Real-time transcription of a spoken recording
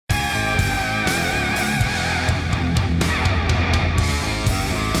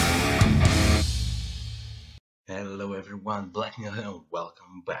Hello everyone, Black Neil here and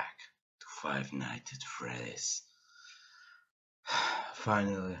welcome back to Five Nights at Freddy's.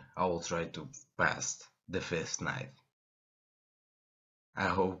 Finally, I will try to pass the 5th night. I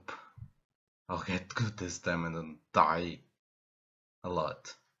hope I'll get good this time and don't die a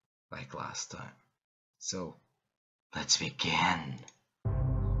lot like last time. So, let's begin.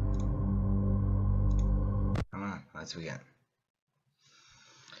 Come on, let's begin.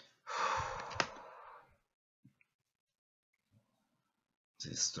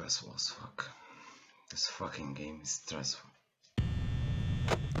 This is stressful as fuck. This fucking game is stressful.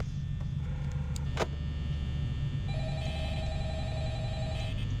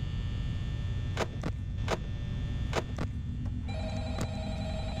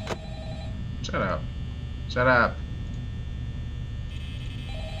 Shut up. Shut up.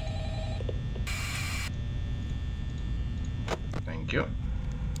 Thank you.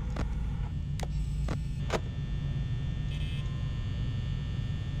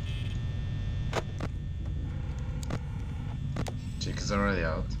 Chick is already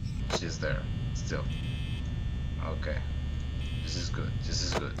out. She's there. Still. Okay. This is good. This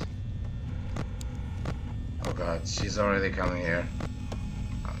is good. Oh god, she's already coming here.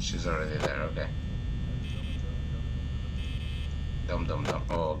 Oh, she's already there. Okay. Dum dum dum.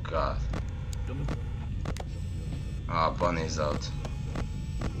 Oh god. Oh, Bunny's out.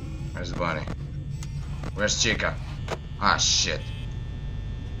 Where's Bunny? Where's Chica? Ah, shit.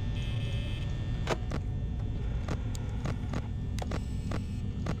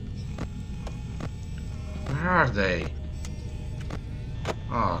 Where are they?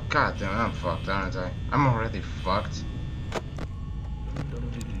 Oh god damn, I'm fucked, aren't I? I'm already fucked.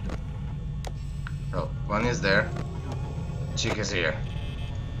 Oh, one is there. Chick is here.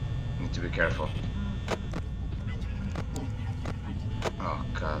 Need to be careful. Oh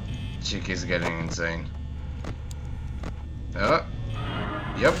god, Chick is getting insane. Oh,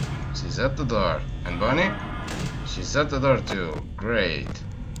 yep, she's at the door. And Bunny? She's at the door too. Great.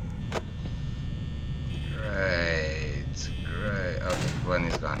 Great. Okay,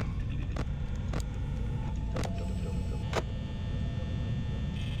 Bunny's gone.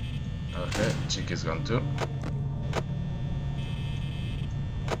 Okay, Chick is gone too.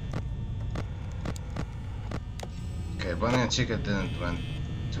 Okay, Bunny and Chica didn't went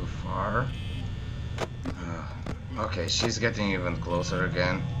too far. Okay, she's getting even closer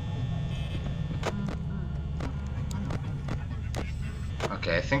again.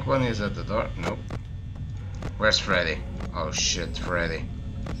 Okay, I think Bunny is at the door. Nope. Where's Freddy? Oh shit, Freddy.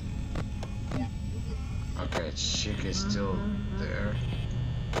 Okay, Chica is still there.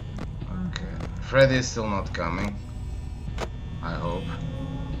 Okay, Freddy is still not coming. I hope.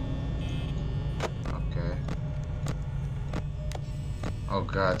 Okay. Oh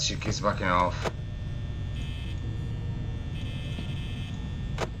god, she keeps backing off.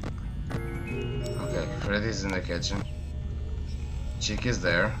 Okay, Freddy's in the kitchen. Chick is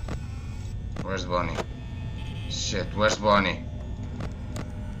there. Where's Bunny? Shit, where's Bunny?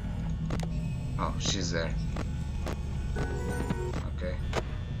 Oh, she's there. Okay.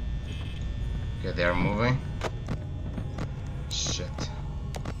 Okay, they are moving. Shit.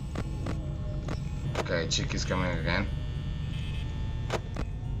 Okay, Chick is coming again.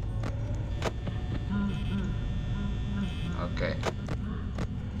 Okay.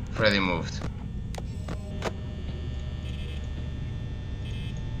 Freddy moved.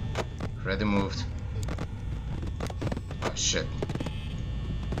 Freddy moved. Oh shit.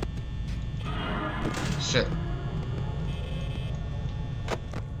 Shit.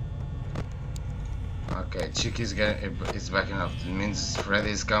 Okay, Chick is backing up. It means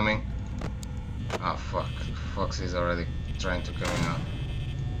Freddy is coming. Oh fuck. Fox is already trying to come out.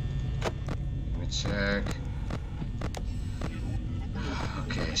 Let me check.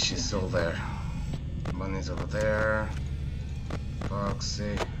 Okay, she's still there. Bunny's over there.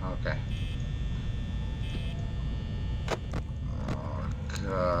 Foxy. Okay. Oh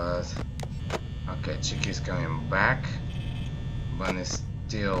god. Okay, Chicky's coming back. Bunny's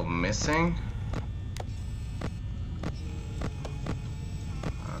still missing.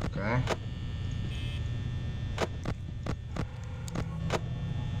 Okay.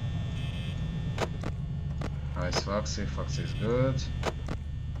 How is Foxy? Foxy is good.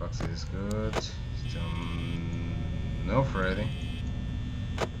 Foxy is good. Still no Freddy.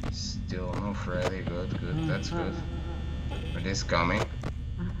 Still no Freddy. Good, good. That's good. Freddy's coming.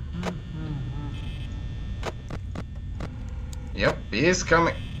 Yep, he is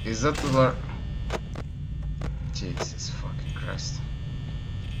coming. He's at the door. Jesus fucking Christ.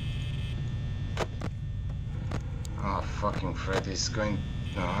 Oh, fucking Freddy's going...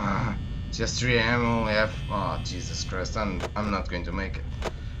 Just 3 AM only have. Oh Jesus Christ! I'm not going to make it.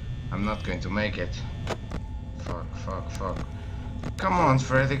 I'm not going to make it. Fuck, fuck, fuck. Come on,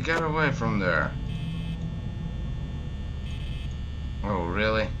 Freddy, get away from there. Oh,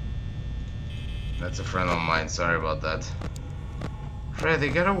 really? That's a friend of mine, sorry about that. Freddy,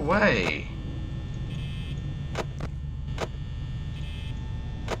 get away!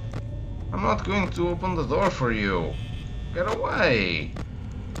 I'm not going to open the door for you. Get away!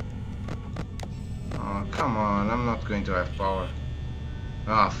 Oh, come on, I'm not going to have power.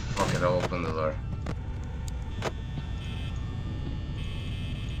 Ah, oh, fuck it, I'll open the door.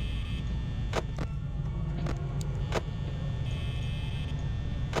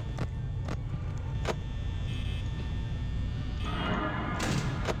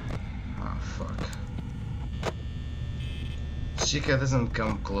 Chica doesn't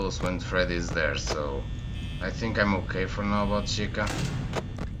come close when Freddy is there, so I think I'm okay for now about Chica.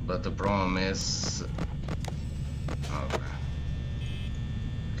 But the problem is...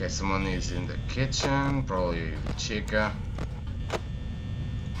 Okay, someone is in the kitchen, probably Chica.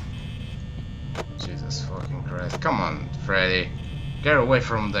 Jesus fucking Christ. Come on, Freddy. Get away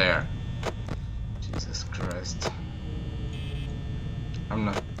from there. Jesus Christ. I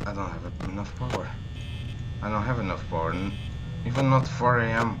don't have enough power. I don't have enough power. Even not 4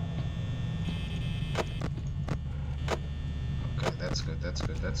 AM. Okay, that's good, that's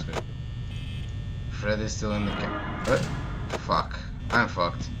good, that's good. Freddy's still in the camp. Fuck. I'm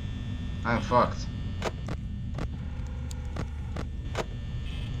fucked. I'm fucked.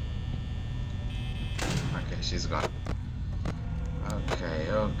 Okay, she's gone. Okay,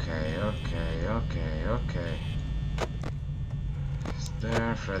 okay, okay, okay, okay. He's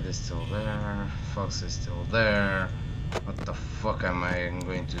there, Freddy's still there, Fox is still there. What the fuck am I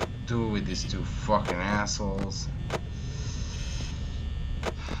going to do with these two fucking assholes?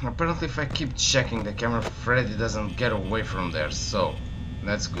 Apparently if I keep checking the camera, Freddy doesn't get away from there, so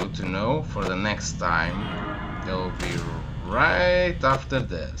that's good to know for the next time. They'll be right after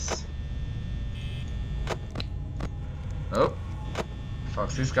this. Oh,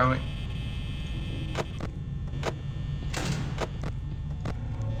 Fox is coming.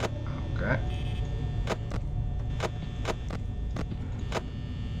 Okay.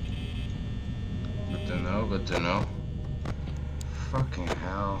 Good to know. Fucking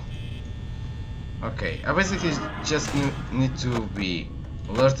hell. Okay, I basically just need to be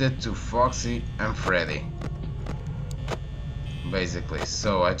alerted to Foxy and Freddy. Basically,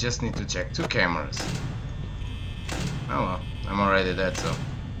 so I just need to check 2 cameras. Oh well, I'm already dead, so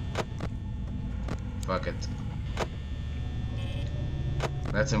fuck it.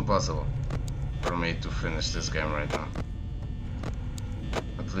 That's impossible for me to finish this game right now.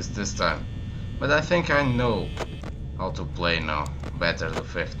 At least this time. But I think I know how to play now better the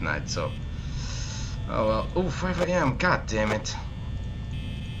 5th night, so... Oh well, oh, 5 AM, god damn it.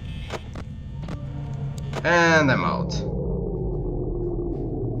 And I'm out.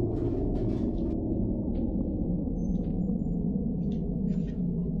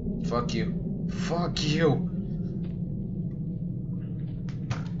 Fuck you. Fuck you.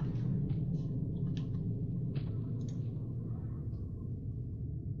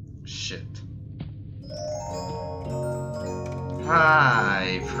 Shit.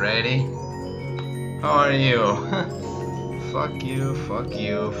 Hi, Freddy. How are you? Fuck you, fuck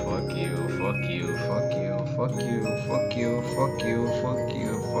you, fuck you, fuck you, fuck you, fuck you, fuck you, fuck you, fuck you,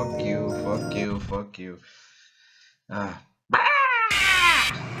 fuck you, fuck you, fuck you.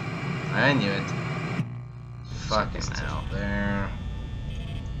 I knew it. Fucking hell there.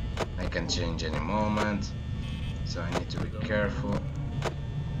 I can change any moment, so I need to be careful.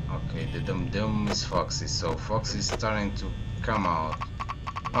 Okay, the dum-dum is Foxy, so Foxy's starting to come out.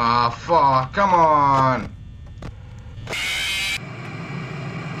 Ah, fuck, come on!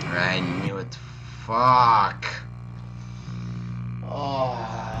 I knew it. Fuck. Oh.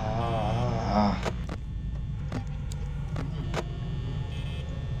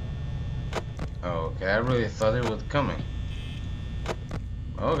 Okay, I really thought it would coming.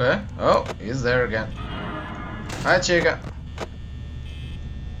 Okay. Oh, he's there again. Hi, Chica.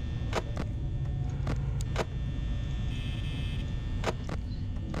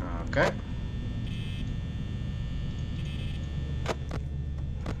 Okay.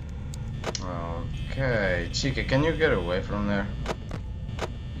 Okay, Chica, can you get away from there?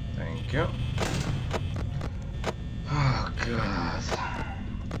 Thank you. Oh, God.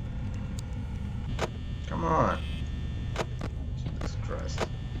 Come on. Jesus Christ.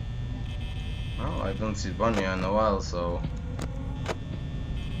 Well, I don't see Bunny in a while, so...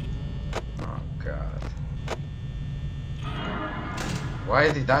 Oh, God. Why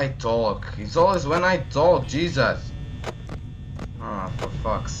did I talk? It's always when I talk, Jesus! Oh, for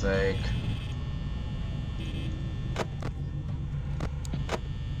fuck's sake.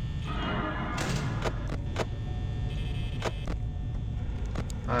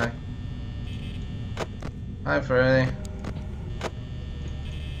 Hi. Hi, Freddy.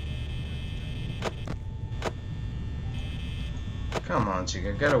 Come on,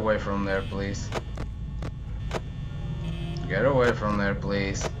 Chica, get away from there, please. Get away from there,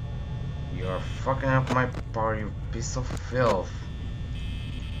 please. You're fucking up my party, you piece of filth.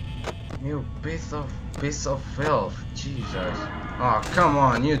 You piece of filth. Jesus. Oh, come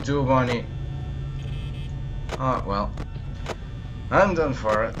on, you too, Bunny. Oh, well. I'm done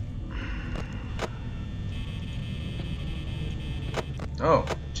for it. Oh,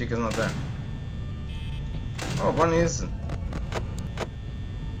 Chica's not there. Oh, Bunny isn't.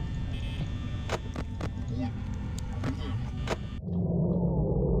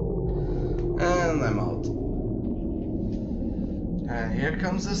 And I'm out. And here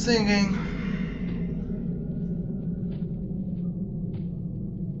comes the singing.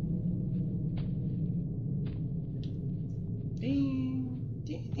 Ding,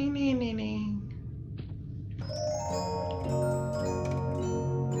 ding, ding, ding, ding, ding.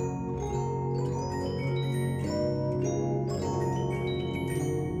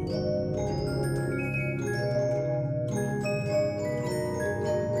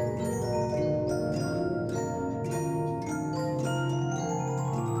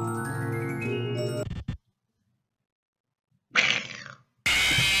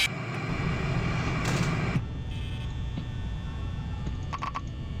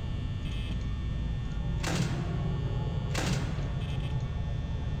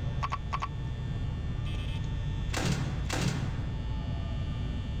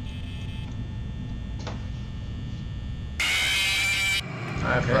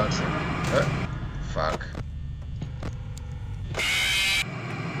 I fucked him. Fuck.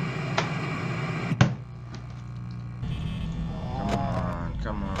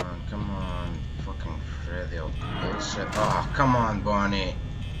 Come on. Fucking Freddy, oh bullshit. Oh, come on, Bonnie.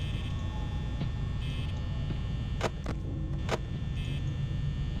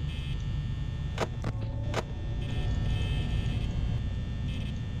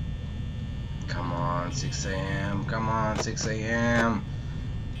 Come on, 6 a.m. Come on, 6 a.m.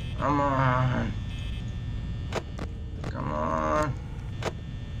 Come on. Come on.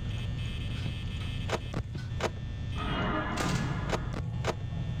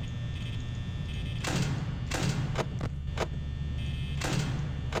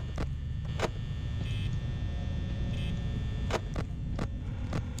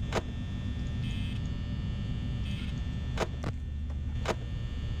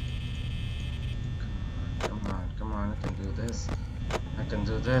 Come on, I can do this. I can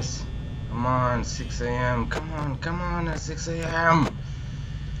do this. Come on, 6 a.m. Come on, at 6 a.m.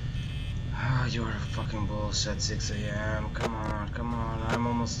 Ah, you're a fucking bullshit, 6 a.m. Come on, I'm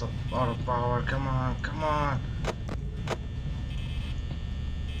almost out of power. Come on. Come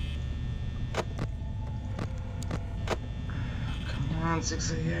on,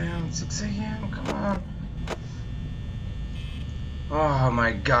 6 a.m. Come on. Oh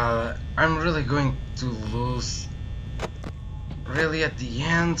my god, I'm really going to lose. Really at the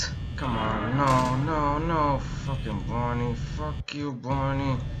end? Come on, no, fucking Bonnie, fuck you,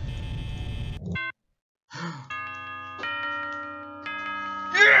 Bonnie.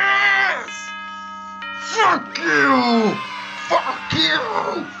 Yes! Fuck you! Fuck you!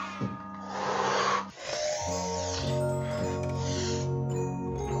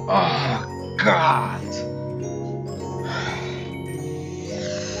 Oh, God.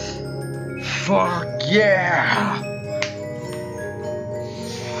 Fuck yeah!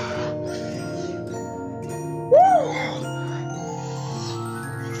 Woo!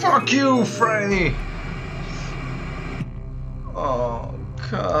 Fuck you, Freddy! Oh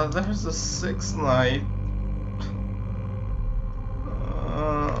god, there's a 6th night.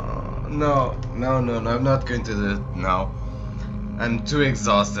 No, I'm not going to do it now. I'm too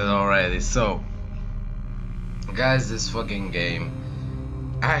exhausted already. So, guys, this fucking game,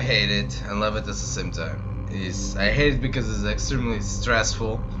 I hate it and love it at the same time. I hate it because it's extremely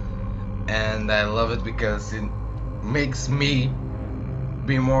stressful, and I love it because it makes me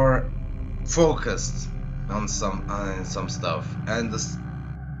be more focused on some stuff, and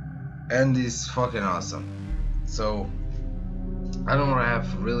it's fucking awesome. So I don't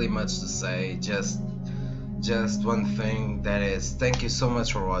have really much to say. Just one thing, that is, thank you so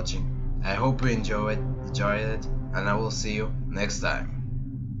much for watching. I hope you enjoyed it, and I will see you next time.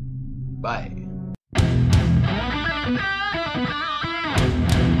 Bye.